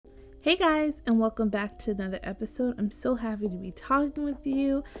Hey guys, and welcome back to another episode. I'm so happy to be talking with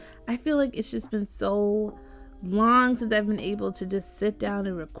you. I feel like it's just been so long since I've been able to just sit down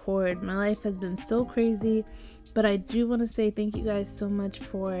and record. My life has been so crazy, but I do want to say thank you guys so much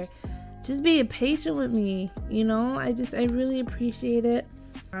for just being patient with me. I really appreciate it.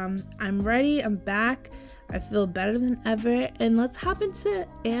 I'm ready. I'm back. I feel better than ever. And let's hop into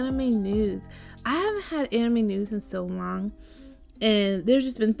anime news. I haven't had anime news in so long. And there's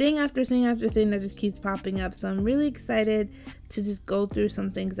just been thing after thing after thing that just keeps popping up. So I'm really excited to just go through some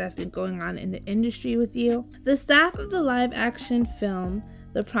things that have been going on in the industry with you. The staff of the live action film,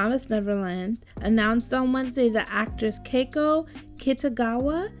 The Promised Neverland, announced on Wednesday that actress Keiko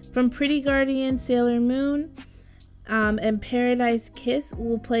Kitagawa from Pretty Guardian Sailor Moon and Paradise Kiss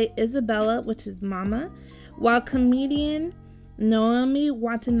will play Isabella, which is Mama, while comedian Naomi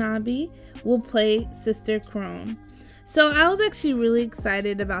Watanabe will play Sister Crone. So I was actually really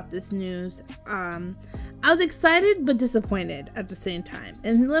excited about this news. I was excited but disappointed at the same time.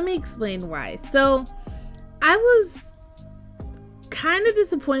 And let me explain why. So I was kind of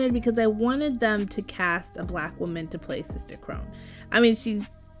disappointed because I wanted them to cast a black woman to play Sister Crone. I mean, she's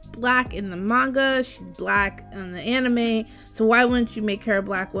black in the manga, she's black in the anime, so why wouldn't you make her a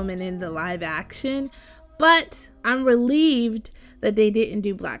black woman in the live action? But I'm relieved that they didn't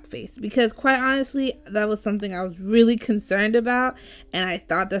do blackface, because quite honestly, that was something I was really concerned about, and I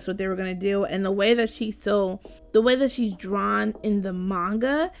thought that's what they were gonna do. And the way that she's drawn in the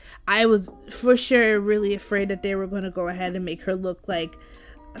manga, I was for sure really afraid that they were gonna go ahead and make her look like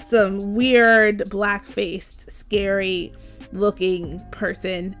some weird black-faced, scary looking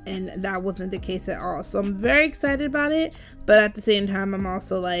person, and that wasn't the case at all. So I'm very excited about it, but at the same time, I'm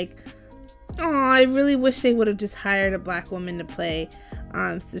also like, oh, I really wish they would have just hired a black woman to play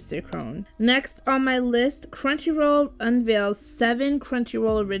Sister Crone. Next on my list, Crunchyroll unveils 7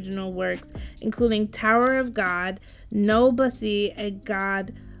 Crunchyroll original works, including Tower of God, No Blessy, and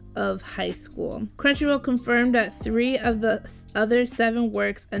God of High School. Crunchyroll confirmed that 3 of the other 7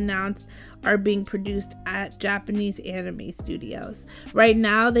 works announced are being produced at Japanese anime studios. Right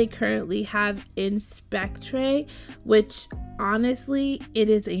now, they currently have Inspectre, which honestly, it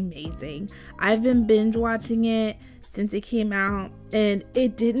is amazing. I've been binge watching it since it came out, and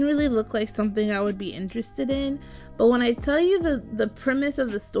it didn't really look like something I would be interested in. But when I tell you the premise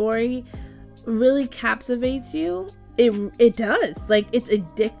of the story really captivates you, it does. Like, it's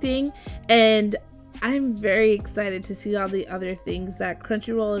addicting, and I'm very excited to see all the other things that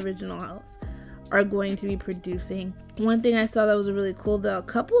Crunchyroll Originals are going to be producing. One thing I saw that was really cool, though, a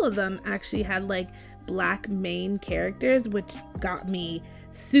couple of them actually had like black main characters, which got me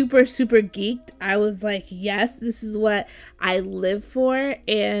super geeked. I was like, yes, this is what I live for.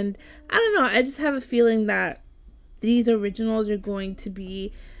 And I don't know, I just have a feeling that these originals are going to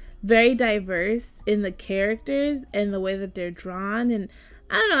be very diverse in the characters and the way that they're drawn, and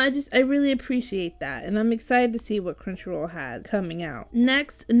I don't know, I really appreciate that, and I'm excited to see what Crunchyroll has coming out.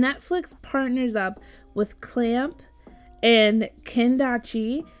 Next, Netflix partners up with Clamp and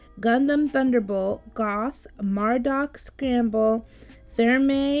Kendachi, Gundam Thunderbolt, Goth, Marduk Scramble,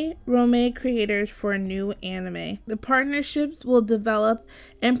 Thermae Rome creators for a new anime. The partnerships will develop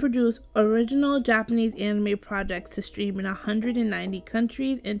and produce original Japanese anime projects to stream in 190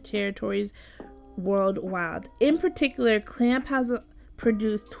 countries and territories worldwide. In particular, Clamp has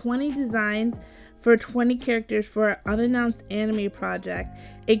produced 20 designs for 20 characters for an unannounced anime project,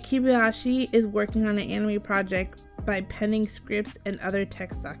 and Kibayashi is working on an anime project by penning scripts and other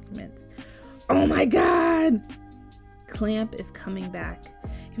text documents. Oh my god! Clamp is coming back.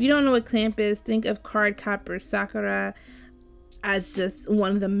 If you don't know what Clamp is, think of Cardcaptor Sakura as just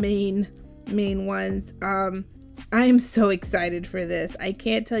one of the main ones. I am so excited for this. I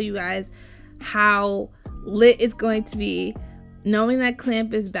can't tell you guys how lit it's going to be. Knowing that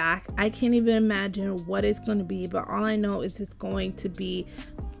Clamp is back, I can't even imagine what it's going to be, but all I know is it's going to be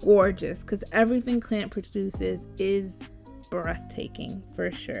gorgeous, because everything Clamp produces is breathtaking for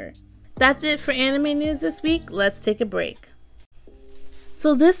sure. That's it for anime news this week. Let's take a break.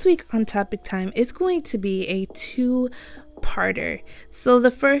 So this week on Topic Time is going to be a 2-parter. So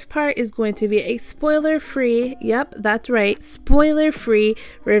the first part is going to be a spoiler-free, yep, that's right, spoiler-free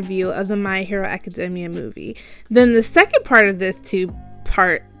review of the My Hero Academia movie. Then the second part of this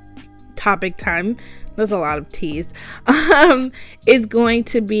 2-part Topic Time, there's a lot of T's, is going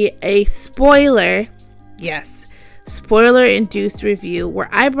to be a spoiler-induced review where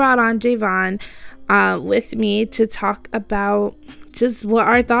I brought on Javon with me to talk about just what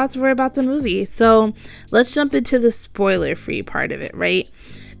our thoughts were about the movie. So let's jump into the spoiler-free part of it, right?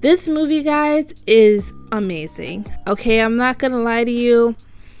 This movie, guys, is amazing. Okay, I'm not gonna lie to you.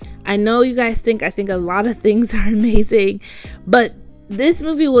 I know you guys think I think a lot of things are amazing, but this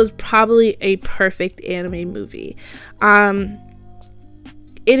movie was probably a perfect anime movie.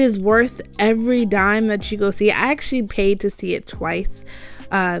 It is worth every dime that you go see. I actually paid to see it twice.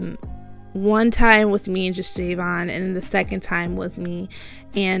 One time with me and just Javon, and then the second time was me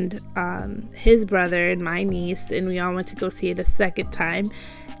and his brother and my niece, and we all went to go see it a second time,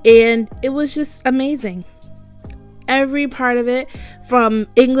 and it was just amazing. Every part of it, from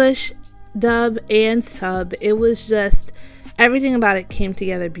English dub and sub, it was just, everything about it came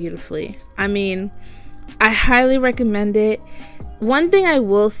together beautifully. I mean, I highly recommend it. One thing I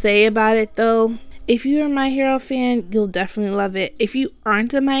will say about it though, if you're a My Hero fan, you'll definitely love it. If you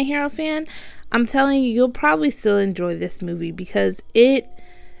aren't a My Hero fan, I'm telling you, you'll probably still enjoy this movie because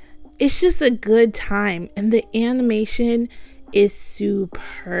it's just a good time, and the animation is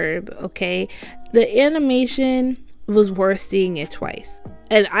superb, okay? The animation was worth seeing it twice,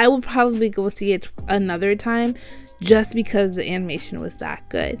 and I will probably go see it another time just because the animation was that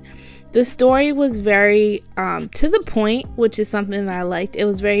good. The story was very to the point, which is something that I liked. It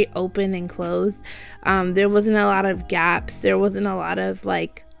was very open and closed. There wasn't a lot of gaps. There wasn't a lot of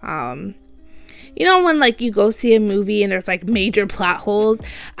like, you know, when like you go see a movie and there's like major plot holes.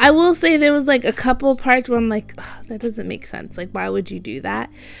 I will say there was like a couple parts where I'm like, that doesn't make sense. Like, why would you do that?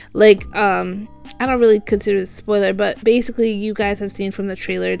 Like, I don't really consider this a spoiler, but basically you guys have seen from the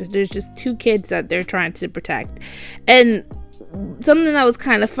trailer that there's just two kids that they're trying to protect. And something that was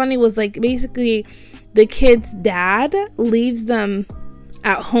kind of funny was like basically the kid's dad leaves them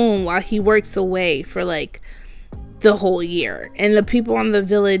at home while he works away for like the whole year, and the people on the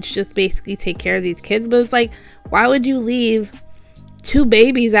village just basically take care of these kids. But it's like, why would you leave two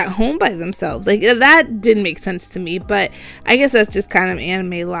babies at home by themselves? Like, that didn't make sense to me, but I guess that's just kind of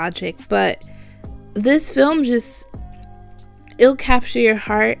anime logic. But this film just, it'll capture your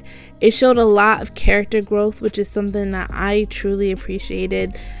heart. It showed a lot of character growth, which is something that I truly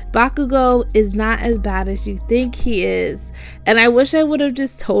appreciated. Bakugo is not as bad as you think he is. And I wish I would have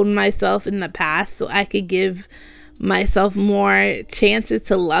just told myself in the past so I could give myself more chances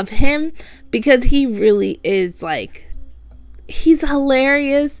to love him, because he really is like, he's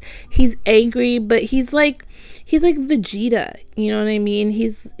hilarious. He's angry, but he's like Vegeta. You know what I mean?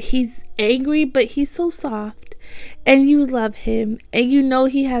 He's angry, but he's so soft. And you love him, and you know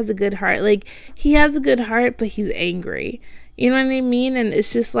he has a good heart. Like, he has a good heart, but he's angry. You know what I mean? And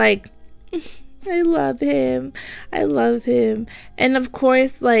it's just like, I love him. I love him. And of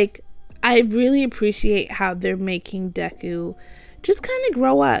course, like, I really appreciate how they're making Deku just kind of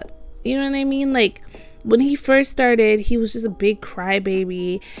grow up. You know what I mean? Like, when he first started, he was just a big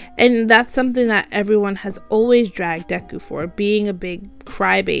crybaby, and that's something that everyone has always dragged Deku for, being a big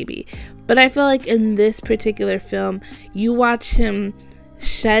crybaby. But I feel like in this particular film, you watch him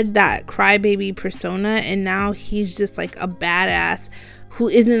shed that crybaby persona, and now he's just like a badass who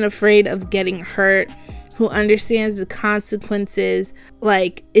isn't afraid of getting hurt, who understands the consequences.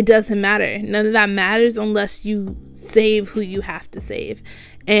 Like, it doesn't matter. None of that matters unless you save who you have to save.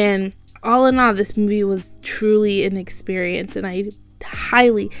 And all in all, this movie was truly an experience, and I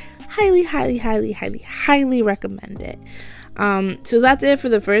highly recommend it. So that's it for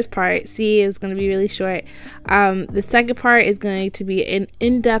the first part. See, it's going to be really short. The second part is going to be an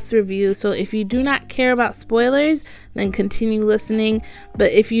in-depth review. So if you do not care about spoilers, then continue listening.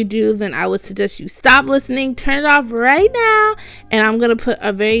 But if you do, then I would suggest you stop listening, turn it off right now, and I'm going to put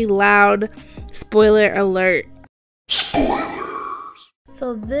a very loud spoiler alert. Spoilers.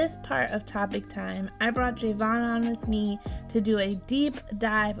 So this part of Topic Time, I brought Javon on with me to do a deep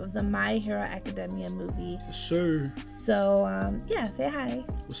dive of the My Hero Academia movie. Sure. So, yeah, say hi.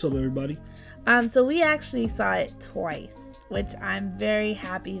 What's up, everybody? So we actually saw it twice, which I'm very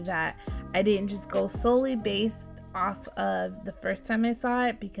happy that I didn't just go solely based off of the first time I saw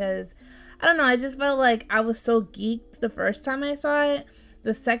it, because, I don't know, I just felt like I was so geeked the first time I saw it.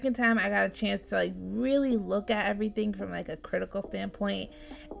 The second time I got a chance to like really look at everything from like a critical standpoint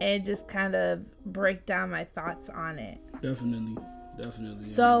and just kind of break down my thoughts on it. Definitely.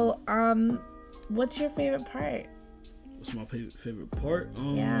 So, what's your favorite part? What's my favorite part?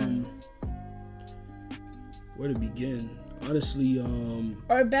 Yeah. Where to begin? Honestly,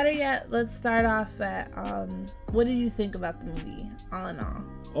 or better yet, let's start off at what did you think about the movie, all in all?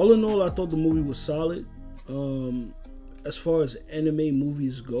 All in all, I thought the movie was solid. As far as anime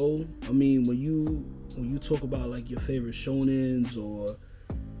movies go, I mean, when you talk about like your favorite shonens, or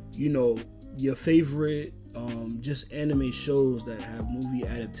you know, your favorite just anime shows that have movie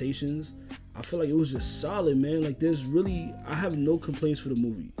adaptations, I feel like it was just solid, man. Like, I have no complaints for the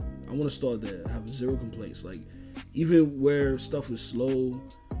movie. I want to start there. I have zero complaints. Like, even where stuff was slow,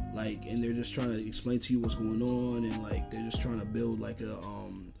 like, and they're just trying to explain to you what's going on, and like they're just trying to build like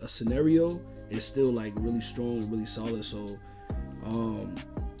a scenario, it's still like really strong and really solid. So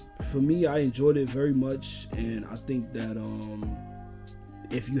for me, I enjoyed it very much, and I think that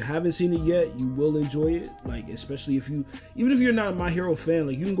if you haven't seen it yet, you will enjoy it. Like, especially even if you're not a My Hero fan,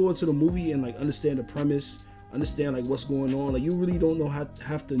 like, you can go into the movie and like understand the premise, understand like what's going on. Like, you really don't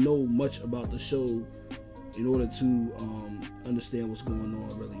have to know much about the show in order to understand what's going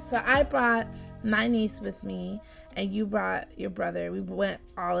on, really. So I brought my niece with me, and you brought your brother. We went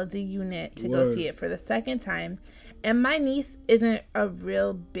all as a unit to go see it for the second time. And my niece isn't a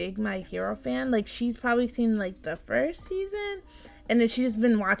real big My Hero fan. Like, she's probably seen like the first season, and then she's just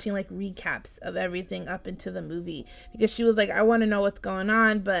been watching like recaps of everything up into the movie, because she was like, I want to know what's going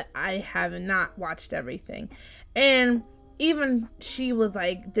on, but I have not watched everything. And even she was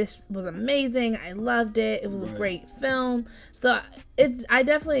like, this was amazing, I loved it, it was a great film. So I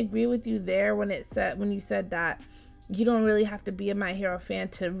definitely agree with you there when you said that you don't really have to be a My Hero fan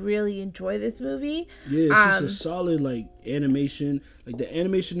to really enjoy this movie. Yeah, it's just a solid like animation. Like, the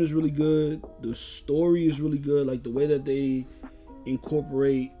animation is really good, the story is really good, like the way that they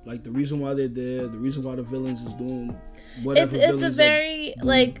incorporate like the reason why they're there, the reason why the villains is doing whatever. It's a very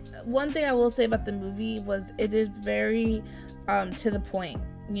like, one thing I will say about the movie was it is very to the point,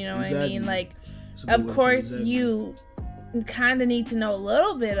 you know. What I mean? Like, of course you kind of need to know a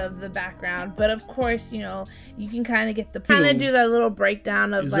little bit of the background, but of course, you know, you can kind of get the kind of do that little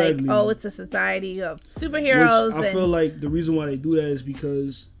breakdown of like, oh, it's a society of superheroes. Which I feel like the reason why they do that is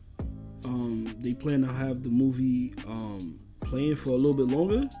because they plan to have the movie playing for a little bit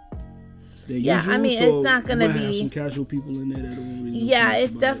longer than usual. I mean, so it's not gonna be have some casual people in there that don't really know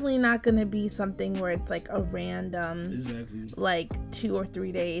it's definitely not gonna be something where it's like a random like 2 or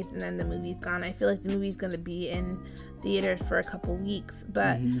 3 days and then the movie's gone. I feel like the movie's gonna be in theaters for a couple weeks.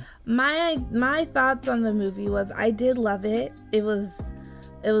 But my thoughts on the movie was, I did love it. It was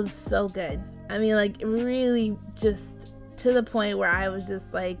so good. I mean, like, really just to the point where I was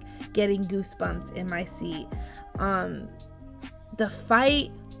just like getting goosebumps in my seat. The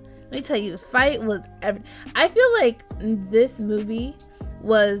fight, let me tell you, the fight was I feel like this movie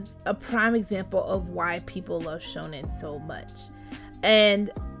was a prime example of why people love shonen so much.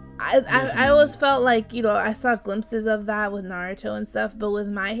 And I always felt like, you know, I saw glimpses of that with Naruto and stuff, but with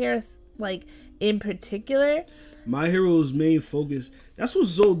My Hero, like, in particular, My Hero's main focus, that's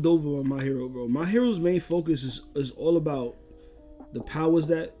what's so dope about My Hero, bro. My Hero's main focus is all about the powers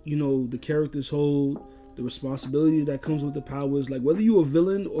that, you know, the characters hold, the responsibility that comes with the powers. Like, whether you're a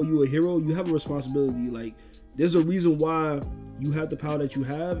villain or you're a hero, you have a responsibility. Like, there's a reason why you have the power that you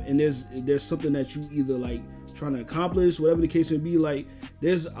have, and there's something that you either like trying to accomplish, whatever the case may be. Like,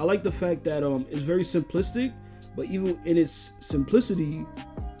 I like the fact that it's very simplistic, but even in its simplicity,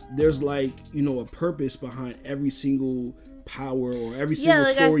 there's like, you know, a purpose behind every single power or every single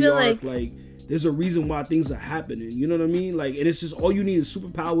story arc. Like, there's a reason why things are happening. You know what I mean? Like, and it's just, all you need is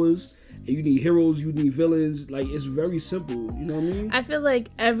superpowers, and you need heroes, you need villains. Like, it's very simple. You know what I mean? I feel like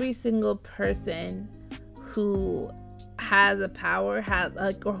every single person who has a power, or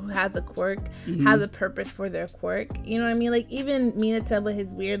who has a quirk, has a purpose for their quirk. You know what I mean? Like, even Minato with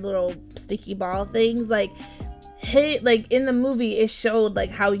his weird little sticky ball things, like in the movie, it showed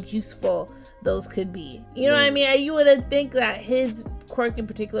like how useful those could be. You know what I mean? You wouldn't think that his quirk in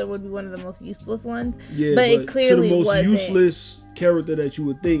particular would be one of the most useless ones. Yeah, but it clearly to the most wasn't. Useless character that you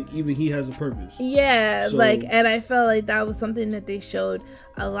would think, even he has a purpose. Yeah, so, like, and I felt like that was something that they showed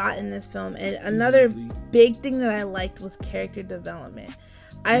a lot in this film. And another big thing that I liked was character development.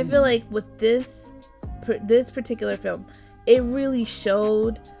 I feel like with this particular film, it really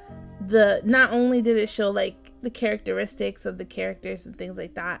showed not only did it show like the characteristics of the characters and things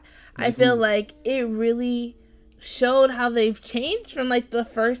like that, I feel like it really showed how they've changed from like the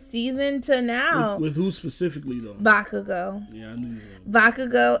first season to now. With who specifically though? Bakugo. Yeah, I knew that.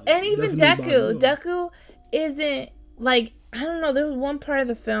 Bakugo, and even Deku. Deku isn't like, I don't know, there was one part of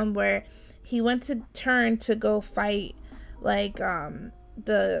the film where he went to turn to go fight like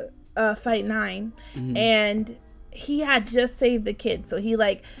the Fight 9, and he had just saved the kids, so he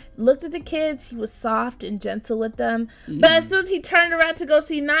like looked at the kids, he was soft and gentle with them, but as soon as he turned around to go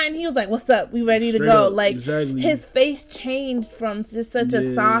see 9, he was like, what's up, we ready to go? Like, his face changed from just such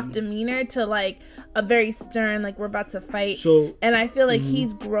a soft demeanor to like a very stern, like, we're about to fight. So, and I feel like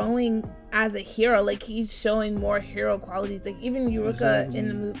he's growing as a hero. Like, he's showing more hero qualities. Like, even Yuruka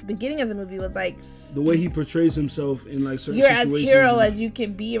in the beginning of the movie was like, the way he portrays himself in like certain you're situations, as hero as you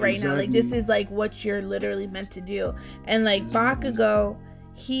can be right now. Like, this is like what you're literally meant to do. And like Bakugo,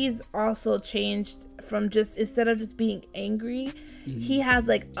 he's also changed from just, instead of just being angry, he has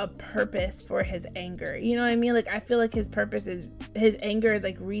like a purpose for his anger. You know what I mean? Like, I feel like his purpose is, his anger is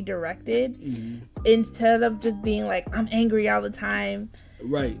like redirected instead of just being like, I'm angry all the time.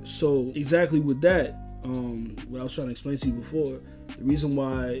 Right. So exactly with that, what I was trying to explain to you before, the reason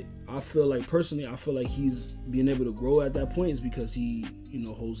why I feel like, personally, I feel like he's being able to grow at that point is because he, you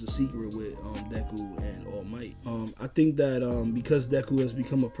know, holds a secret with Deku and All Might. I think that because Deku has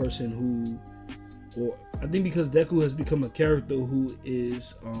become a person who, or I think because Deku has become a character who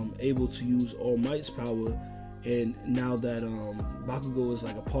is able to use All Might's power, and now that Bakugo is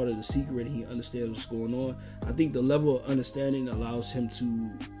like a part of the secret and he understands what's going on, I think the level of understanding allows him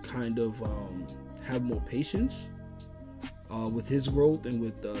to kind of have more patience with his growth and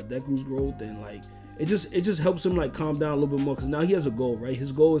with Deku's growth, and like it just helps him like calm down a little bit more, because now he has a goal, right?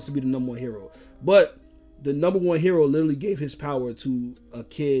 His goal is to be the number one hero, but the number one hero literally gave his power to a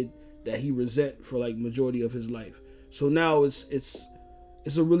kid that he resent for like majority of his life. So now it's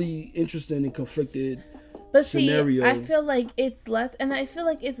a really interesting and conflicted scenario. I feel like it's less, and I feel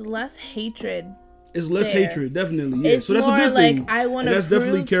like it's less hatred. It's less hatred, definitely. Yeah. It's so that's more a good like, thing. I want to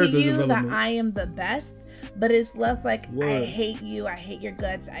prove to you that I am the best. But it's less like, I hate you, I hate your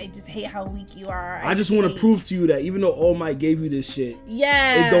guts, I just hate how weak you are. I just want to prove to you that even though All Might gave you this shit,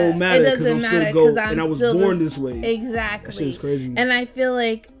 yeah, it don't matter, because I'm still GOAT, and I was born this way. Exactly. That shit is crazy. And I feel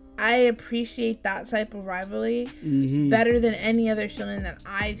like I appreciate that type of rivalry better than any other shonen that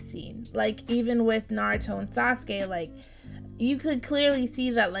I've seen. Like, even with Naruto and Sasuke, like, you could clearly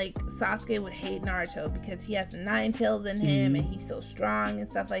see that, like, Sasuke would hate Naruto because he has the Nine Tails in him and he's so strong and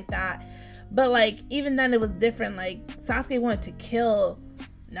stuff like that. But, like, even then it was different. Like, Sasuke wanted to kill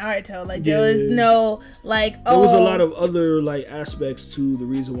Naruto. Like, there was no, like, there was a lot of other, like, aspects to the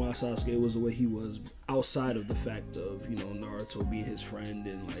reason why Sasuke was the way he was, outside of the fact of, you know, Naruto being his friend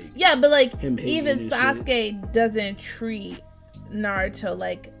and, like, yeah, but, like, him even Sasuke doesn't treat Naruto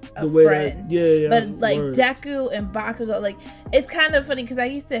like a the way friend. That, but, like, Deku and Bakugo, like, it's kind of funny because I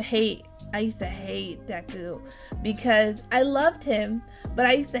used to hate Deku because I loved him, but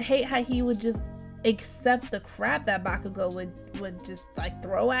I used to hate how he would just accept the crap that Bakugo would just like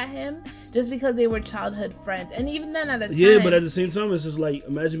throw at him just because they were childhood friends. And even then, at the time, yeah, but at the same time, it's just like,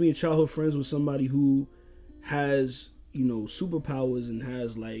 imagine being childhood friends with somebody who has, you know, superpowers and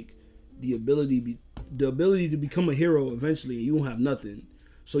has like the ability to become a hero eventually, and you don't have nothing.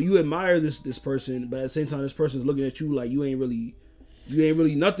 So you admire this person, but at the same time, this person is looking at you like you ain't really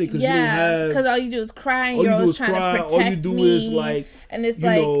nothing, because you don't have, because all you do is cry, and you're always trying to protect me. All you do is like, and it's you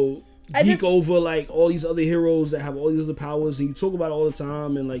like, know, geek over like all these other heroes that have all these other powers, and you talk about it all the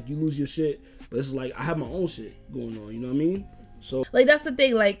time, and like you lose your shit. But it's like, I have my own shit going on, you know what I mean? So like, that's the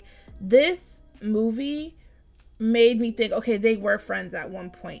thing. Like, this movie made me think, okay, they were friends at one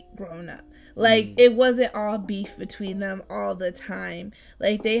point growing up. Like, it wasn't all beef between them all the time.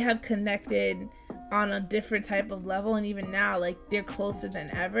 Like, they have connected on a different type of level, and even now, like, they're closer than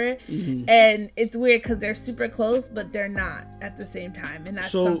ever. And it's weird because they're super close, but they're not at the same time, and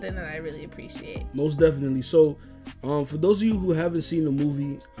that's something that I really appreciate. Most definitely. So for those of you who haven't seen the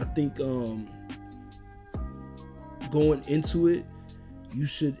movie, I think going into it, you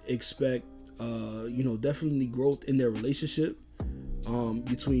should expect you know, definitely growth in their relationship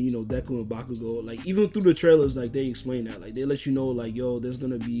between, you know, Deku and Bakugo. Like, even through the trailers, like, they explain that, like, they let you know, like, yo, there's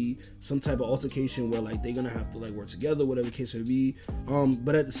gonna be some type of altercation where, like, they're gonna have to, like, work together, whatever the case may be.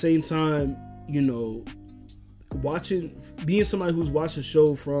 But at the same time, you know, being somebody who's watched the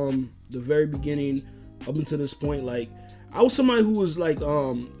show from the very beginning up until this point, like, I was somebody who was like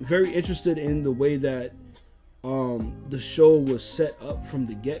very interested in the way that the show was set up from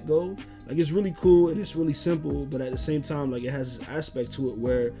the get-go. Like, it's really cool and it's really simple, but at the same time, like, it has this aspect to it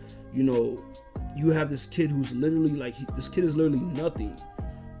where, you know, you have this kid who's literally like, this kid is literally nothing.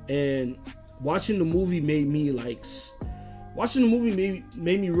 And watching the movie made me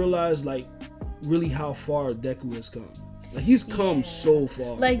realize, like, really how far Deku has come. Like, he's come so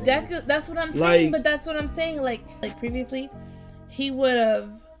far. Like, bro. Deku, that's what I'm saying, but that's what I'm saying. Like previously, he would have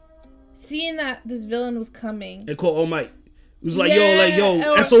seen that this villain was coming and called All Might. It was like,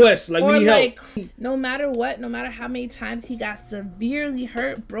 yo, SOS, like, we need help. No matter what, no matter how many times he got severely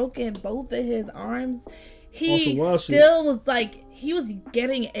hurt, broken both of his arms, he still was like, he was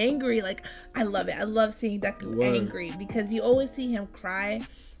getting angry. Like, I love it. I love seeing Deku angry, because you always see him cry.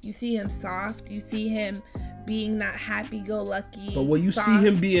 You see him soft. You see him being that happy-go-lucky. But when you see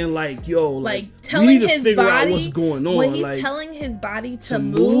him being like, yo, like telling we need to his figure body, out what's going on. When he's like, telling his body to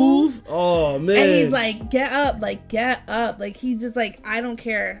move. Oh, man. And he's like, get up, like, get up. Like, he's just like, I don't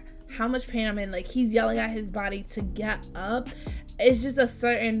care how much pain I'm in. Like, he's yelling at his body to get up. it's just a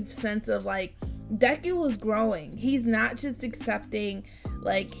certain sense of like Deku was growing. He's not just accepting,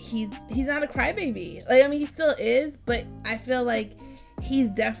 like he's not a crybaby. Like, I mean, he still is, but I feel like he's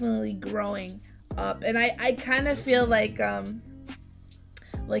definitely growing up. And I kind of feel like you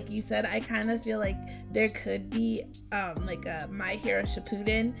said, I kind of feel like there could be like a My Hero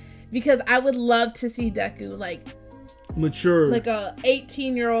Shippuden, because I would love to see Deku like mature, like a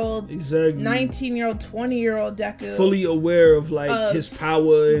 18-year-old, exactly, 19-year-old, 20-year-old Deku, fully aware of like his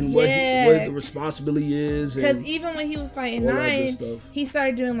power and what the responsibility is. Because even when he was fighting Nine, he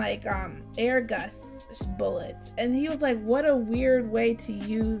started doing like air gust bullets, and he was like, "What a weird way to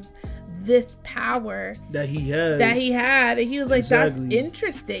use this power that he had." And he was like, "That's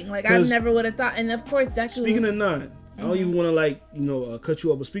interesting. Like, I never would have thought." And of course, Deku. Speaking of Nine, I don't even want to like cut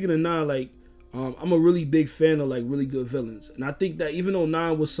you off, but speaking of Nine, like. I'm a really big fan of like really good villains, and I think that even though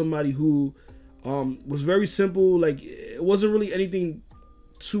Nine was somebody who was very simple, like it wasn't really anything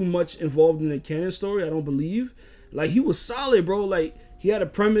too much involved in the canon story, I don't believe. Like, he was solid, bro. Like, he had a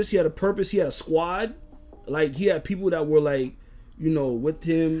premise, he had a purpose, he had a squad. Like, he had people that were like, with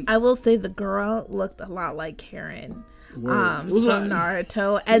him. I will say the girl looked a lot like Karen from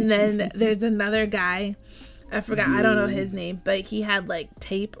Naruto, and then there's another guy. I forgot. I don't know his name, but he had like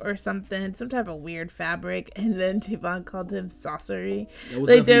tape or something, some type of weird fabric, and then Javon called him sorcery.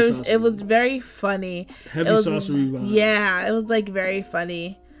 Like, it was very funny. Heavy sorcery vibes. Yeah, it was like very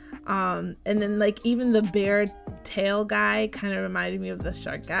funny. And then like even the bear tail guy kind of reminded me of the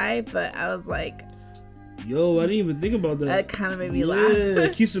shark guy, but I was like, yo, I didn't even think about that. That kind of made me laugh. Yeah,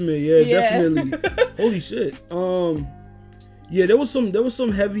 Kisame, definitely. Holy shit. Yeah, there was some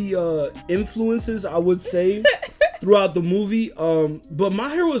heavy influences, I would say, throughout the movie. But My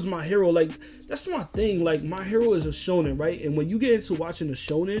Hero is My Hero. Like, that's my thing. Like, My Hero is a shonen, right? And when you get into watching a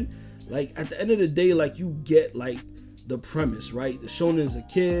shonen, like, at the end of the day, like, you get like the premise, right? The shonen is a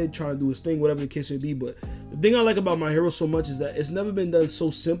kid trying to do his thing, whatever the case may be. But the thing I like about My Hero so much is that it's never been done so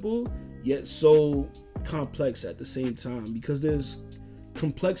simple yet so complex at the same time, because there's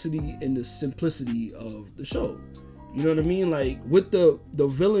complexity in the simplicity of the show. You know what I mean? Like, with the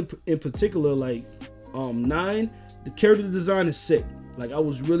villain in particular, like Nine, the character design is sick. Like, I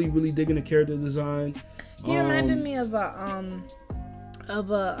was really, really digging the character design. He reminded me of a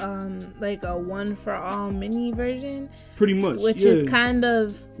like a One for All mini version. Pretty much, which is kind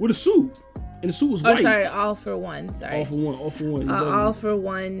of with a suit. And the suit was white. Oh, sorry, All for One. Sorry. All for One. Exactly. All for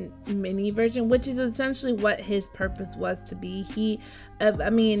One mini version, which is essentially what his purpose was to be. He, I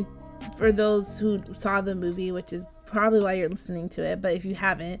mean, for those who saw the movie, which is probably why you're listening to it, but if you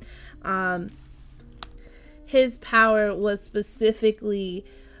haven't, his power was specifically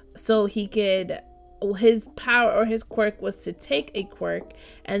so he could, his power or his quirk was to take a quirk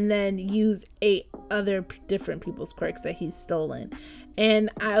and then use 8 other different people's quirks that he's stolen. And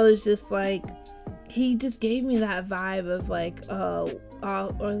I was just like, he just gave me that vibe of like, or is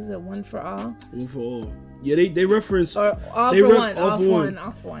it One for All? One for All. Yeah, they reference or all for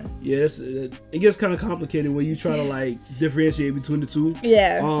one. Yeah, it gets kind of complicated when you try to like differentiate between the two.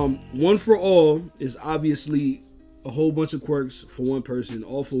 Yeah. One for All is obviously a whole bunch of quirks for one person.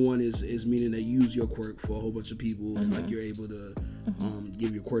 All for One is meaning that you use your quirk for a whole bunch of people, and like you're able to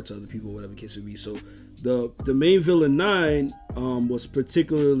give your quirk to other people, whatever the case may be. So the main villain Nine was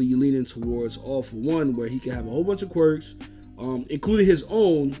particularly leaning towards All for One, where he could have a whole bunch of quirks, including his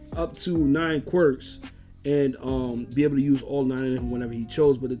own, up to 9 quirks. And be able to use all 9 of them whenever he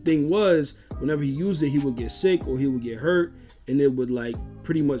chose. But the thing was, whenever he used it, he would get sick or he would get hurt, and it would like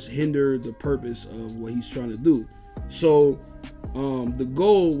pretty much hinder the purpose of what he's trying to do. So the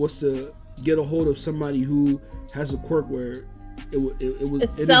goal was to get a hold of somebody who has a quirk where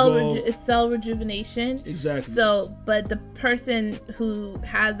it's cell rejuvenation. Exactly. So, but the person who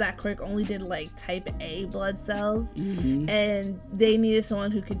has that quirk only did like type A blood cells, and they needed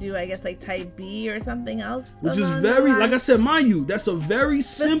someone who could do, I guess, like type B or something else. Which is very, like I said, mind you, that's a very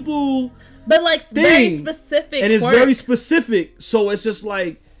simple, but like thing, very specific, and it's very specific. So it's just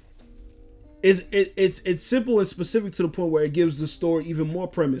like it's simple and specific to the point where it gives the story even more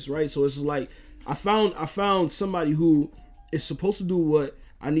premise, right? So it's like I found somebody who is supposed to do what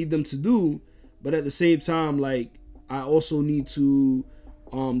I need them to do, but at the same time, like, I also need to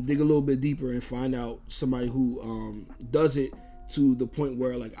dig a little bit deeper and find out somebody who does it to the point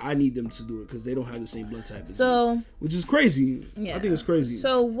where like I need them to do it because they don't have the same blood type as me, which is crazy. Yeah. I think it's crazy.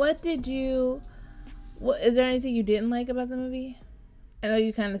 So is there anything you didn't like about the movie? I know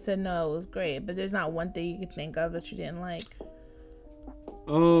you kind of said no, it was great, but there's not one thing you could think of that you didn't like.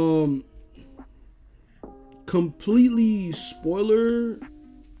 Completely spoiler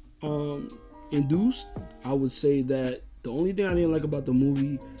induced, I would say that The only thing I didn't like about the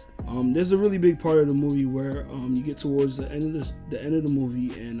movie, there's a really big part of the movie where you get towards the end of the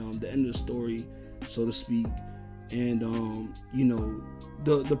movie and the end of the story, so to speak, and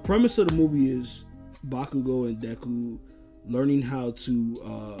the premise of the movie is Bakugo and Deku learning how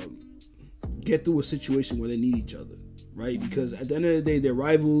to get through a situation where they need each other, right? Because at the end of the day, they're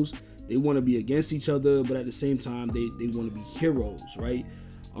rivals. They want to be against each other, but at the same time, they want to be heroes, right?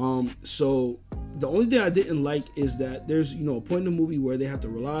 So the only thing I didn't like is that there's, a point in the movie where they have to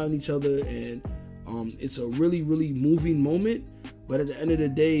rely on each other, and it's a really, really moving moment. But at the end of the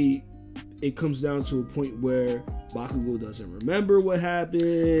day, it comes down to a point where Bakugo doesn't remember what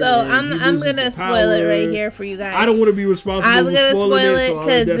happened. So I'm gonna spoil it right here for you guys. I don't want to be responsible for spoiling it, so I'll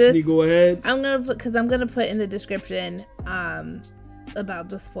let Destiny go ahead. I'm gonna put in the description about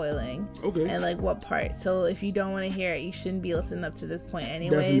the spoiling, okay, and like what part. So if you don't want to hear it, you shouldn't be listening up to this point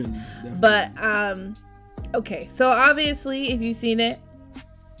anyways. Definitely. But okay, so obviously if you've seen it,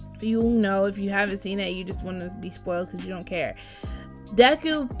 you'll know. If you haven't seen it, you just want to be spoiled because you don't care.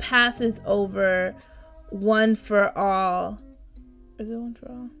 Deku passes over One for All. Is it One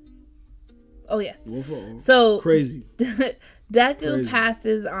for All? Oh yes. One for All. So crazy. Deku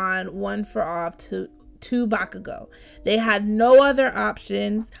passes on One for All to Bakugo. They had no other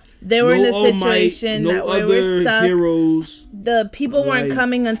options. They were in a situation that we were stuck. Heroes. The people weren't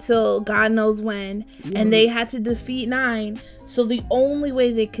coming until God knows when, and they had to defeat 9. So the only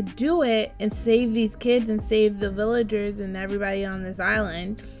way they could do it and save these kids and save the villagers and everybody on this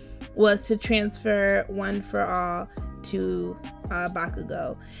island was to transfer One for All to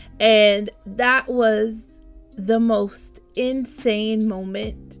Bakugo. And that was the most insane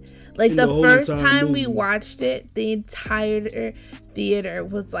moment. Like the first time we watched it, the entire theater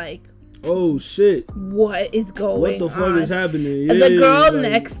was like, oh shit, what is going on? What the fuck is happening? Yeah, the girl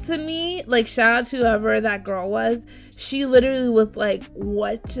next to me, like, shout out to whoever that girl was, she literally was like,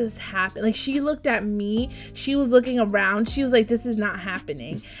 what just happened? Like, she looked at me, she was looking around, she was like, this is not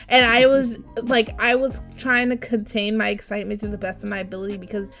happening. And I was like, I was trying to contain my excitement to the best of my ability,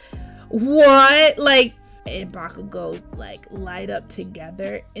 because what? Like, and Bakugo like light up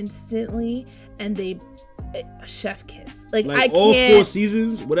together instantly, and they chef kiss. Like I can't. All 4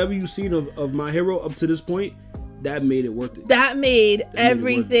 seasons, whatever you've seen of My Hero up to this point, that made it worth it. That made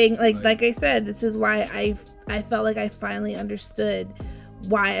everything like I said. This is why I felt like I finally understood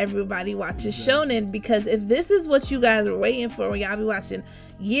why everybody watches shonen, because if this is what you guys were waiting for when y'all be watching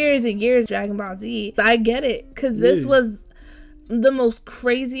years and years Dragon Ball Z, I get it, because this was the most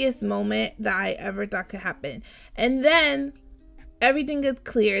craziest moment that I ever thought could happen. And then everything gets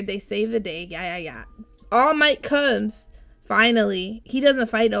cleared. They save the day. Yeah. All Might comes. Finally, he doesn't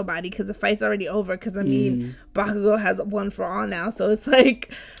fight nobody because the fight's already over. Because Bakugo has One for All now, so it's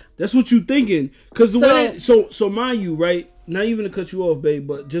like that's what you thinking. Because the way so mind you, right? Not even to cut you off, babe,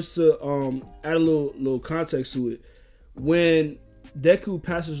 but just to add a little context to it. When Deku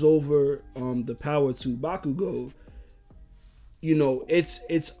passes over the power to Bakugo,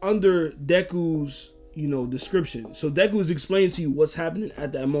 it's under Deku's, description. So Deku is explaining to you what's happening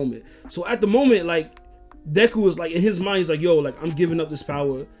at that moment. So at the moment, like, Deku is like, in his mind, he's like, yo, like, I'm giving up this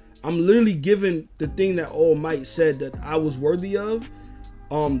power. I'm literally giving the thing that All Might said that I was worthy of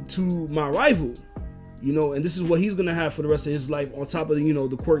to my rival. And this is what he's gonna have for the rest of his life, on top of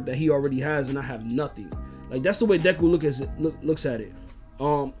the quirk that he already has, and I have nothing. Like, that's the way Deku looks at it.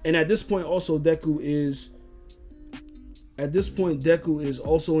 And at this point also Deku is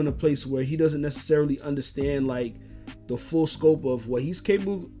also in a place where he doesn't necessarily understand like the full scope of what he's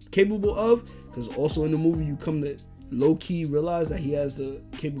capable of, because also in the movie you come to low-key realize that he has the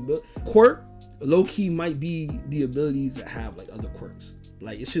capability. Quirk low-key might be the abilities to have like other quirks.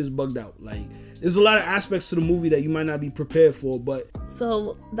 Like, it's just bugged out. Like, there's a lot of aspects to the movie that you might not be prepared for, but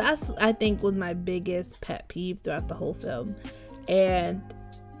so that's, I think, was my biggest pet peeve throughout the whole film. And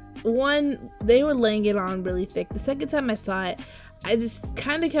one, they were laying it on really thick. The second time I saw it, I just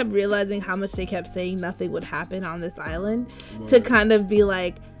kind of kept realizing how much they kept saying nothing would happen on this island. Right. To kind of be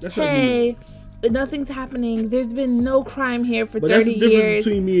like, hey, nothing's happening. There's been no crime here for 30 years. But that's the difference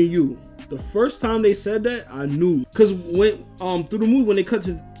between me and you. The first time they said that, I knew. Because when through the movie, when they cut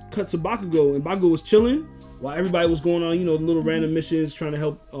to Bakugo, and Bakugo was chilling while everybody was going on, little random missions, trying to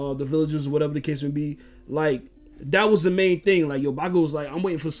help the villagers or whatever the case may be, like, that was the main thing. Like, yo, Bakugo was like, I'm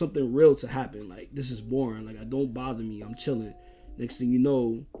waiting for something real to happen. Like, this is boring. Like, don't bother me. I'm chilling. Next thing you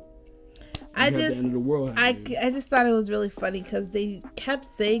know. I the end of the world I happening. just thought it was really funny because they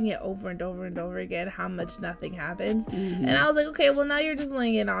kept saying it over and over and over again how much nothing happened, and I was like, okay, well now you're just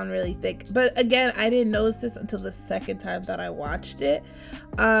laying it on really thick. But again, I didn't notice this until the second time that I watched it,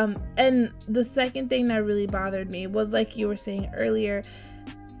 and the second thing that really bothered me was, like you were saying earlier,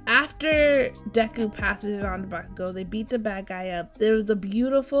 after Deku passes it on to Bakugo, they beat the bad guy up. There was a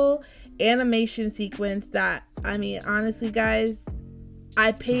beautiful animation sequence that, I mean, honestly, guys,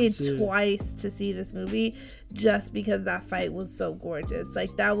 I paid twice to see this movie just because that fight was so gorgeous.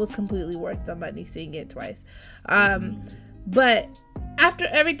 Like, that was completely worth the money seeing it twice. But after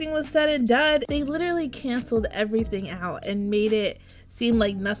everything was said and done, they literally canceled everything out and made it seem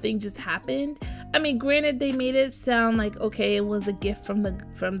like nothing just happened. I mean, granted, they made it sound like, okay, it was a gift from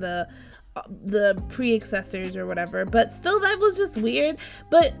the pre-accessors or whatever, but still, that was just weird.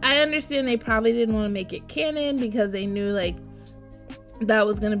 But I understand they probably didn't want to make it canon because they knew, like, that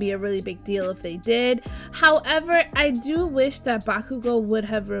was going to be a really big deal if they did. However, I do wish that Bakugo would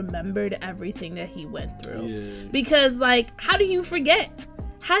have remembered everything that he went through. Yeah. Because, like, how do you forget?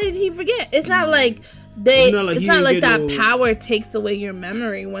 How did he forget? It's not like it's not like that power takes away your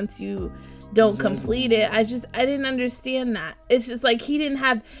memory once you don't complete it. I didn't understand that. It's just like he didn't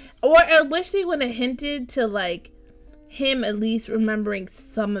have, or I wish they would have hinted to, like, him at least remembering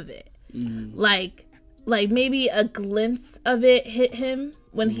some of it. Like maybe a glimpse of it hit him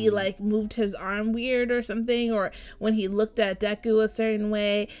when he, like, moved his arm weird or something, or when he looked at Deku a certain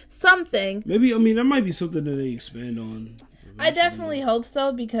way, something. Maybe, I mean, that might be something that they expand on. I definitely hope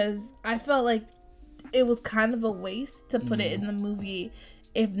so, because I felt like it was kind of a waste to put it in the movie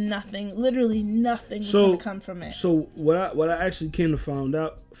if literally nothing was going to come from it. So what I actually came to found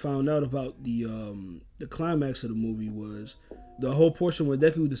out about the climax of the movie was the whole portion where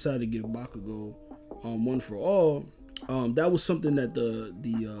Deku decided to give Bakugo One for All. That was something that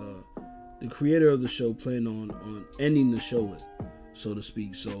the creator of the show planned on ending the show with, so to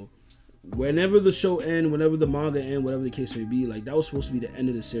speak. So whenever the show end, whenever the manga end, whatever the case may be, like, that was supposed to be the end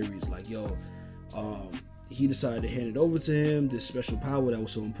of the series. Like, he decided to hand it over to him, this special power that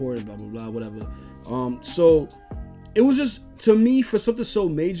was so important, blah blah blah, whatever. So it was just, to me, for something so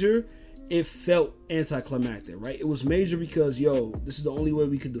major, it felt anticlimactic, right? It was major because, this is the only way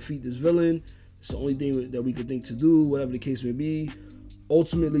we could defeat this villain. It's the only thing that we could think to do, whatever the case may be.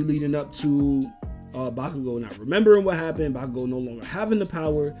 Ultimately leading up to Bakugo not remembering what happened, Bakugo no longer having the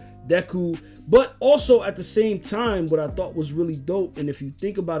power, Deku. But also at the same time, what I thought was really dope, and if you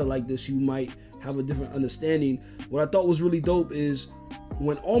think about it like this, you might have a different understanding. What I thought was really dope is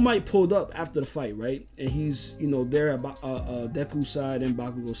when All Might pulled up after the fight, right? And he's, there at Deku's side and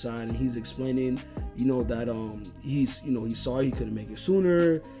Bakugo's side, and he's explaining, that he's sorry he couldn't make it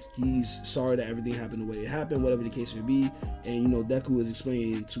sooner. He's sorry that everything happened the way it happened, whatever the case may be. And, Deku is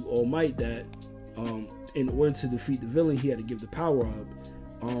explaining to All Might that in order to defeat the villain, he had to give the power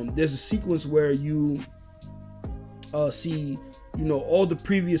up. There's a sequence where you see, all the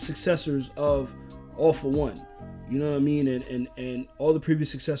previous successors of All for One. You know what I mean? And all the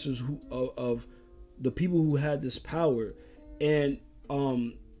previous successors of the people who had this power. And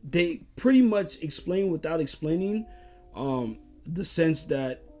they pretty much explain without explaining the sense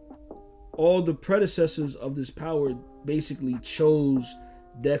that all the predecessors of this power basically chose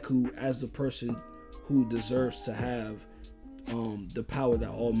Deku as the person who deserves to have the power that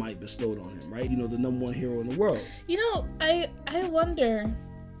All Might bestowed on him, right? The number one hero in the world. I wonder,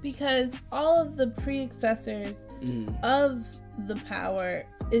 because all of the pre-accessors of the power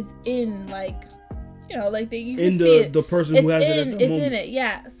is in, like, like they in the person who has it at the moment. In it,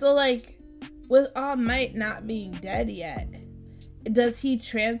 yeah. So, like, with All Might not being dead yet, does he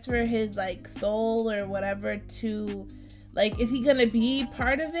transfer his, like, soul or whatever to, like, is he gonna be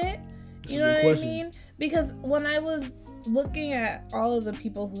part of it? You know what I mean? Because when I was looking at all of the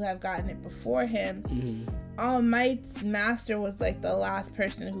people who have gotten it before him, All Might's master was, like, the last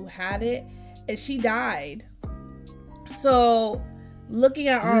person who had it, and she died. So looking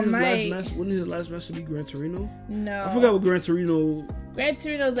at All Might, wouldn't his last master be Gran Torino? No, I forgot what Gran Torino. Gran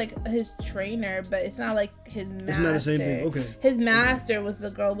Torino's like his trainer, but it's not like his master. It's not the same thing. Okay. His master was the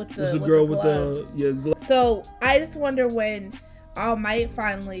girl with the gloves. So I just wonder when All Might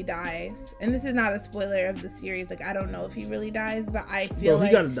finally dies, and this is not a spoiler of the series. Like, I don't know if he really dies, but I feel like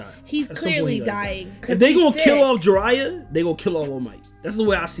he gotta die. He's clearly dying. If they gonna kill off Jiraiya, they gonna kill off All Might. That's the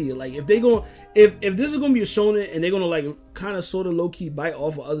way I see it. Like, if this is gonna be a shonen and they're gonna, like, kind of sort of low key bite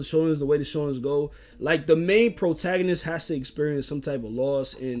off of other shonens the way the shonens go, like, the main protagonist has to experience some type of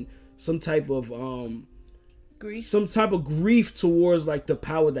loss and some type of grief towards like the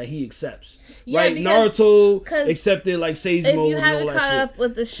power that he accepts. Yeah, right? Naruto 'cause accepted like Sage Mode and all that caught shit. up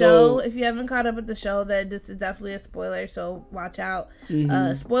with the show, if you haven't caught up with the show, then this is definitely a spoiler. So watch out.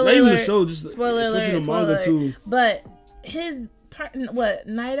 Spoiler Not even alert. the show, just Spoiler alert. especially the manga Spoiler too. alert. But his partner, what,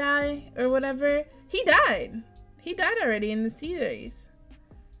 Night Eye or whatever, he died. He died already in the series.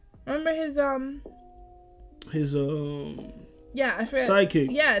 Remember his yeah, I forgot. sidekick.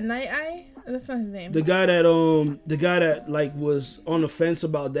 Yeah, Night Eye. That's not his name. The guy that like was on the fence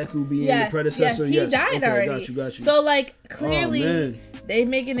about Deku being the predecessor. Yes, he died okay, already. Got you. So like clearly, oh, they're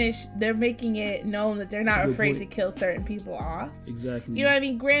making it known that they're not afraid to kill certain people off. Exactly. You know what I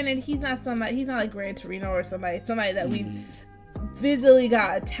mean? Granted, he's not like Gran Torino or somebody that we visually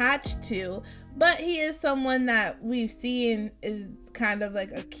got attached to, but he is someone that we've seen is kind of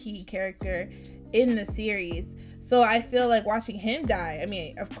like a key character in the series. So I feel like watching him die, I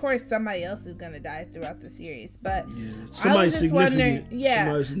mean, of course somebody else is going to die throughout the series, but I was just wondering,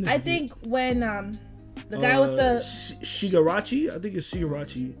 I think when the guy with the Shigaraki, I think it's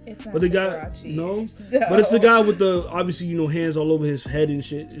Shigaraki. It's not but the Shigaraki. guy, no, but it's the guy with the obviously hands all over his head and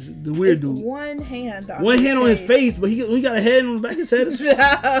shit. It's the weird dude. One hand on his face, but he got a head on the back of his head.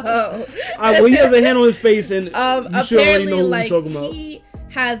 No. Well, he has a hand on his face, and you should already know who we're talking about. He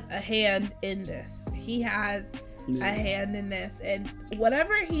has a hand in this. He has a hand in this, and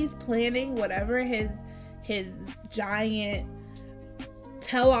whatever he's planning, whatever his giant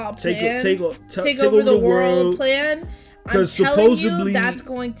tell-all plan, take over the world plan, I'm telling you that's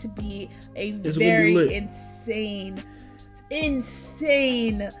going to be a very insane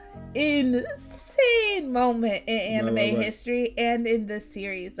moment in anime history and in this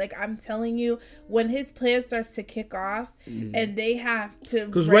series. Like, I'm telling you, when his plan starts to kick off and they have to,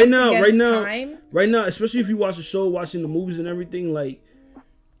 because right now, especially if you watch the show, watching the movies and everything, like,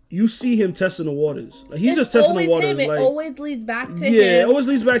 you see him testing the waters. Like, he's just testing the waters. It always leads back to him. Yeah, it always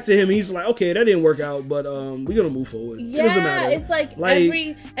leads back to him. He's like, okay, that didn't work out, but we're gonna move forward. Yeah, it doesn't matter. It's like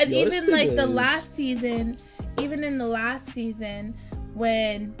even like the last season, even in the last season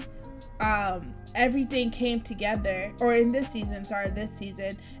when everything came together, or in this season,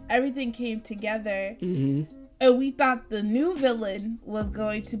 everything came together, and we thought the new villain was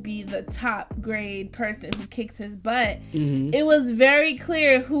going to be the top grade person who kicks his butt. It was very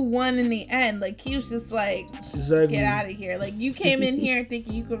clear who won in the end. Like, he was just like, get out of here. Like, you came in here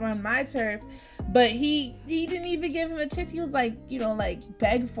thinking you could run my turf, but he didn't even give him a chance. He was like,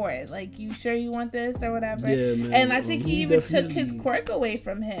 beg for it. Like, you sure you want this or whatever? Yeah, man. And I think he even took his quirk away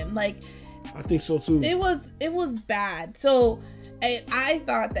from him. Like, I think so too. It was bad. So I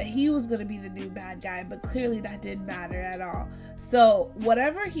thought that he was going to be the new bad guy, but clearly that didn't matter at all. So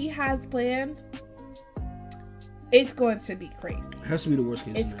whatever he has planned, it's going to be crazy. It has to be the worst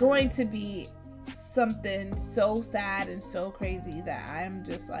case. It's going to be something so sad and so crazy that I'm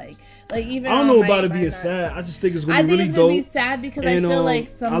just like even I don't know about it being sad. I just think it's going to be really dope. I think it's going to be sad because I feel like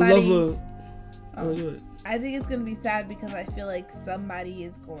somebody. I think it's gonna be sad because I feel like somebody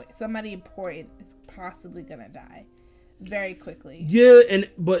important is possibly gonna die very quickly. Yeah,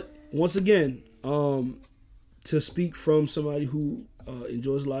 but once again, to speak from somebody who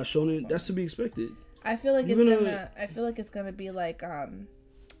enjoys a lot of shonen, that's to be expected. I feel like it's gonna be like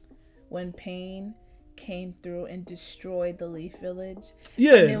when Pain came through and destroyed the Leaf Village.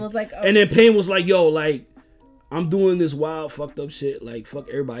 Yeah, and it was like, and then Pain was like, "Yo, like, I'm doing this wild, fucked up shit. Like, fuck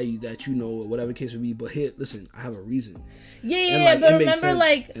everybody that you know, or whatever the case would be. But here, listen, I have a reason." Yeah. But remember,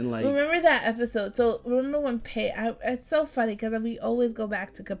 remember that episode. So remember when it's so funny because we always go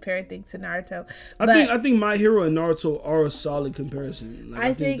back to compare things to Naruto. I think My Hero and Naruto are a solid comparison. Like,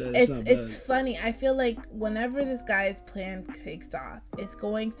 I think it's funny. I feel like whenever this guy's plan kicks off, it's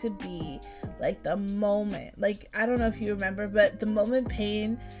going to be like the moment. Like, I don't know if you remember, but the moment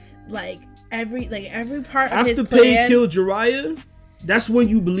Pain, every part of his plan. After Pain killed Jiraiya, that's when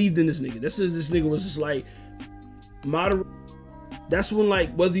you believed in this nigga. This nigga was just like Madara. That's when,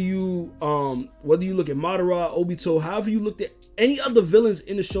 like, whether you look at Madara, Obito, however you looked at any other villains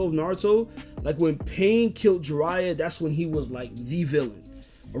in the show of Naruto, like when Pain killed Jiraiya, that's when he was like the villain.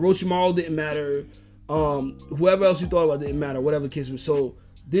 Orochimaru didn't matter. Whoever else you thought about didn't matter. Whatever the case was. So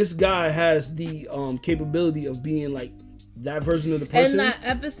this guy has the capability of being like that version of the person. In that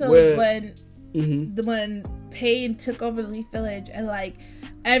episode when Pain took over the Leaf Village and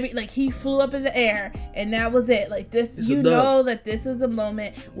he flew up in the air and that was it. Like, this, know that this was a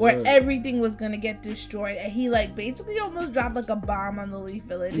moment where everything was gonna get destroyed, and he basically almost dropped like a bomb on the Leaf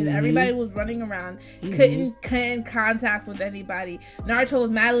Village, and everybody was running around, couldn't contact with anybody. Naruto was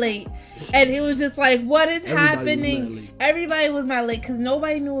mad late, and it was just like, what is happening? Everybody was mad late because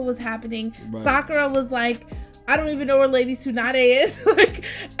nobody knew what was happening. Right. Sakura was like, I don't even know where Lady Tsunade is. Like,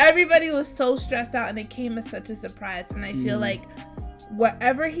 everybody was so stressed out, and it came as such a surprise. And I feel like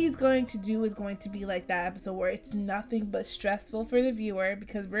whatever he's going to do is going to be like that episode where it's nothing but stressful for the viewer,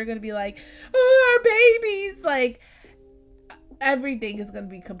 because we're going to be like, oh, our babies. Like, everything is going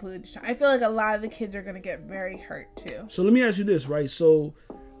to be completely destroyed. I feel like a lot of the kids are going to get very hurt too. So let me ask you this, right? So,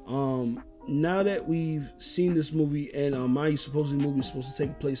 now that we've seen this movie, and supposedly the movie is supposed to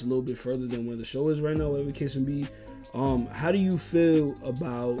take place a little bit further than where the show is right now, whatever the case may be, how do you feel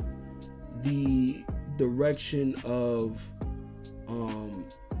about the direction of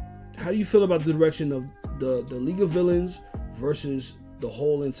the League of Villains versus the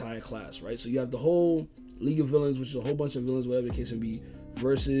whole entire class, right? So you have the whole League of Villains, which is a whole bunch of villains, whatever the case may be,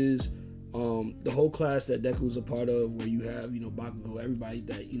 versus the whole class that Deku's a part of, where you have, Bakugo, everybody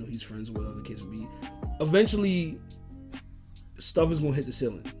that, he's friends with, whatever the case may be. Eventually, stuff is going to hit the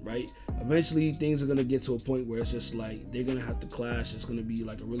ceiling, right? Eventually, things are going to get to a point where it's just like, they're going to have to clash. It's going to be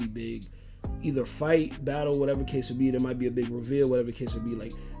like a really big either fight, battle, whatever case may be. There might be a big reveal, whatever the case may be.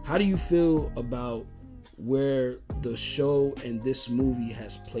 Like, how do you feel about where the show and this movie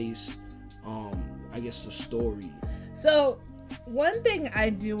has placed, I guess, the story? So, one thing I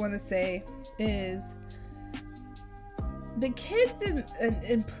do want to say is the kids,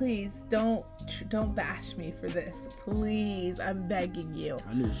 and please don't bash me for this. Please, I'm begging you.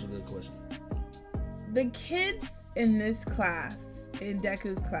 I knew this was a good question. The kids in this class, in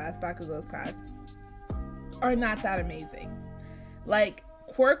Deku's class, Bakugo's class, are not that amazing. Like,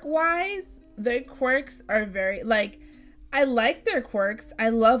 quirk-wise, their quirks are very, like, I like their quirks. I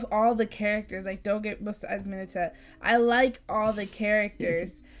love all the characters. Like, don't get besides Mineta. I like all the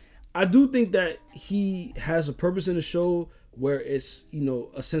characters. I do think that he has a purpose in the show where it's,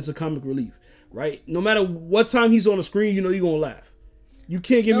 a sense of comic relief, right? No matter what time he's on the screen, you're gonna laugh. You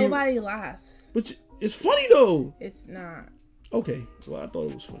can't give Nobody laughs. But it's funny though. It's not. Okay, well, I thought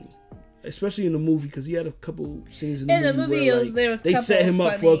it was funny. Especially in the movie, because he had a couple scenes in the movie where they set him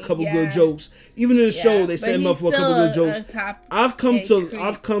up for a couple good jokes. Even in the show, they set him up for a couple good jokes.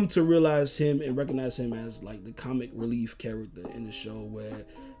 I've come to realize him and recognize him as like the comic relief character in the show, where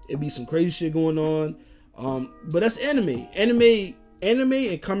it be some crazy shit going on. But that's anime. Anime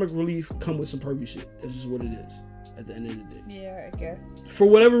and comic relief come with some pervy shit. That's just what it is at the end of the day. Yeah, I guess. For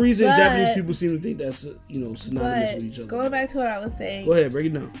whatever reason, Japanese people seem to think that's synonymous with each other. Going back to what I was saying. Go ahead, break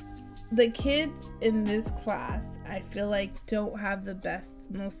it down. The kids in this class, I feel like, don't have the best,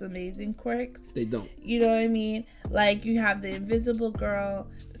 most amazing quirks. They don't. You know what I mean? Like, you have the invisible girl.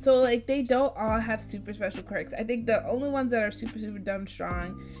 So, like, they don't all have super special quirks. I think the only ones that are super, super dumb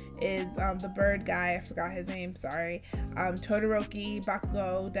strong is the bird guy. I forgot his name, sorry. Todoroki,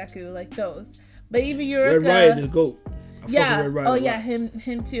 Bakugo, Deku, like those. But even Eureka... Red Rider, the GOAT. Yeah. Oh, yeah,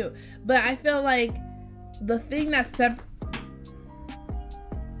 him too. But I feel like the thing that's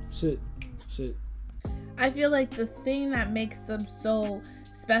Sit. I feel like the thing that makes them so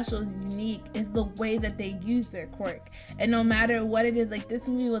special, unique, is the way that they use their quirk. And no matter what it is, like, this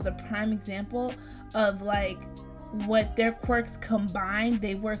movie was a prime example of, like, what their quirks combined,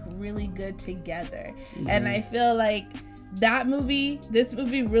 they work really good together. Mm-hmm. And I feel like this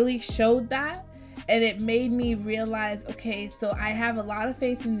movie really showed that. And it made me realize, okay, so I have a lot of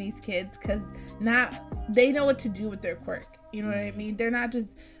faith in these kids, because they know what to do with their quirk. You know what I mean? They're not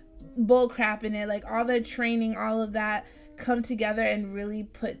just bull crap in it. Like, all their training, all of that come together and really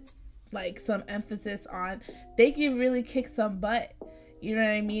put like some emphasis on, they can really kick some butt. You know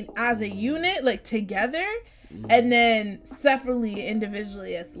what I mean? As a unit, like together, and then separately,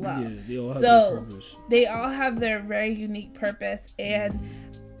 individually as well. Yeah, they all have their purpose. They all have their very unique purpose, and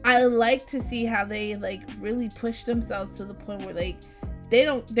I like to see how they like really push themselves to the point where like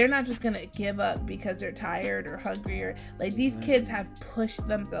they're not just gonna give up because they're tired or hungry, or like, these kids have pushed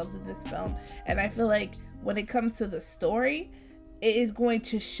themselves in this film. And I feel like when it comes to the story, it is going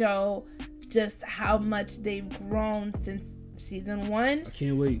to show just how much they've grown since season 1. I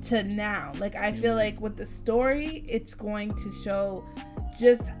can't wait to now. Like, I feel like with the story, it's going to show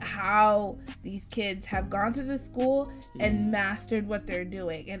just how these kids have gone to the school and mastered what they're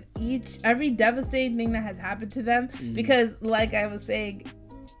doing, and every devastating thing that has happened to them, because like I was saying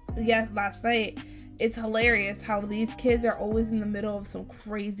last night, it's hilarious how these kids are always in the middle of some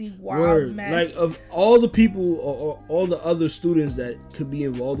crazy wild mess. Like, of all the people or all the other students that could be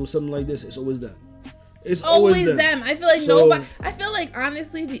involved with something like this, it's always them. It's always them. I feel like nobody. I feel like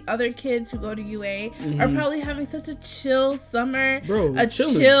honestly, the other kids who go to UA are probably having such a chill summer,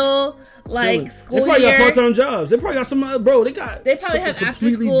 chill school They probably year. got part-time jobs. They probably got some They probably have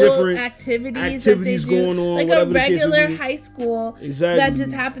after-school activities going on, like a regular high school that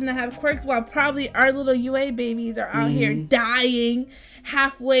just happen to have quirks. While probably our little UA babies are out here dying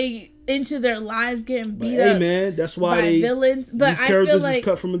halfway into their lives, getting beat up. Man, that's why by villains. But these characters is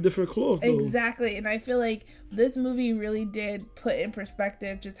cut from a different cloth. Though. Exactly, and I feel like this movie really did put in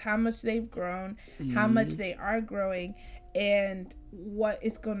perspective just how much they've grown, how much they are growing, and what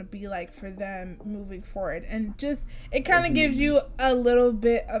it's going to be like for them moving forward. And just it kind of gives you a little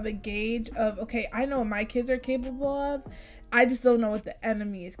bit of a gauge of, okay, I know what my kids are capable of, I just don't know what the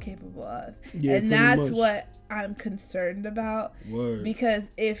enemy is capable of. And that's what I'm concerned about. Because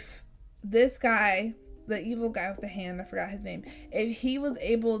if this guy, the evil guy with the hand, I forgot his name, if he was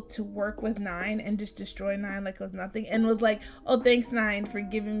able to work with Nine and just destroy Nine like it was nothing, and was like, oh, thanks Nine for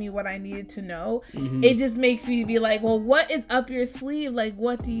giving me what I needed to know, it just makes me be like, well, what is up your sleeve? Like,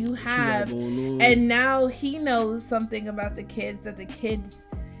 what do you have? And now he knows something about the kids that the kids,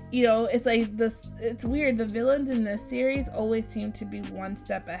 you know, it's like this. It's weird. The villains in this series always seem to be one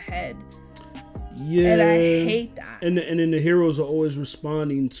step ahead. Yeah, and I hate that. And then the heroes are always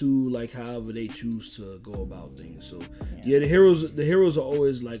responding to like however they choose to go about things. So the heroes are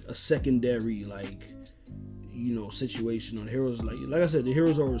always like a secondary situation. On heroes, like I said, the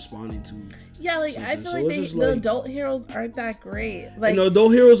heroes are responding to. Yeah, like something. I feel like the adult heroes aren't that great. Like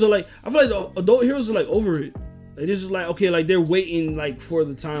adult heroes are like, I feel like the adult heroes are like over it. Like, this is like, okay, like they're waiting like for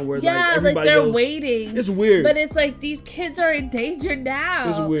the time where like everybody they're else, waiting. It's weird, but it's like these kids are in danger now.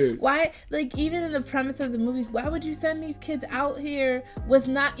 It's weird. Why? Like, even in the premise of the movie, why would you send these kids out here with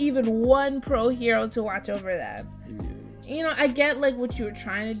not even one pro hero to watch over them? Yeah. You know, I get like what you were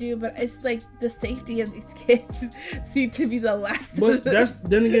trying to do, but it's like the safety of these kids seem to be the last. But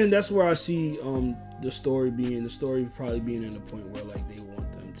that's where I see the story probably being in the point where like they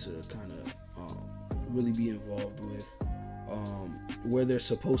want them to kind of really be involved with where they're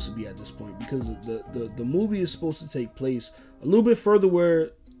supposed to be at this point, because the movie is supposed to take place a little bit further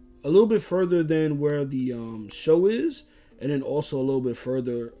than where the show is, and then also a little bit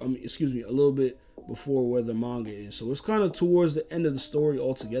further a little bit before where the manga is. So it's kind of towards the end of the story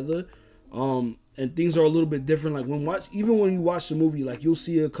altogether, and things are a little bit different. Like when you watch the movie, like you'll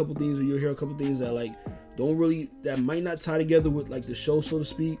see a couple things or you'll hear a couple things that like that might not tie together with like the show, so to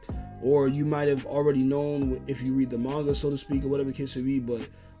speak, or you might have already known if you read the manga, so to speak, or whatever the case may be. But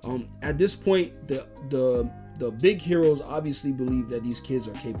at this point, the big heroes obviously believe that these kids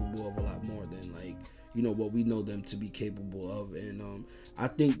are capable of a lot more than what we know them to be capable of, and I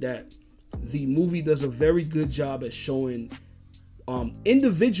think that the movie does a very good job at showing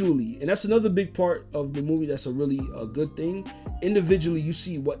individually, and that's another big part of the movie that's a good thing. Individually, you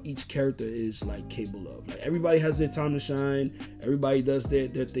see what each character is like capable of. Like everybody has their time to shine. Everybody does their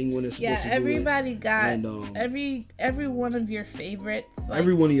thing when it's supposed to do it. Everybody got every one of your favorites. Like,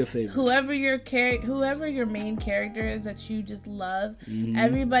 every one of your favorites. Whoever your main character is that you just love.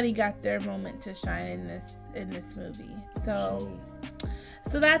 Everybody got their moment to shine in this movie. So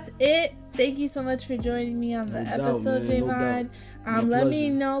that's it. Thank you so much for joining me on the episode, Javon. Let me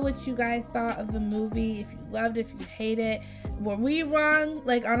know what you guys thought of the movie. If you loved it, if you hate it. Were we wrong,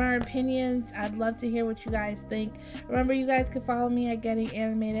 like, on our opinions? I'd love to hear what you guys think. Remember, you guys can follow me at Getting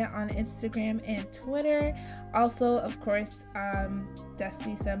Animated on Instagram and Twitter. Also, of course,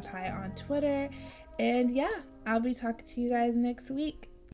 Destiny Senpai on Twitter. And yeah, I'll be talking to you guys next week.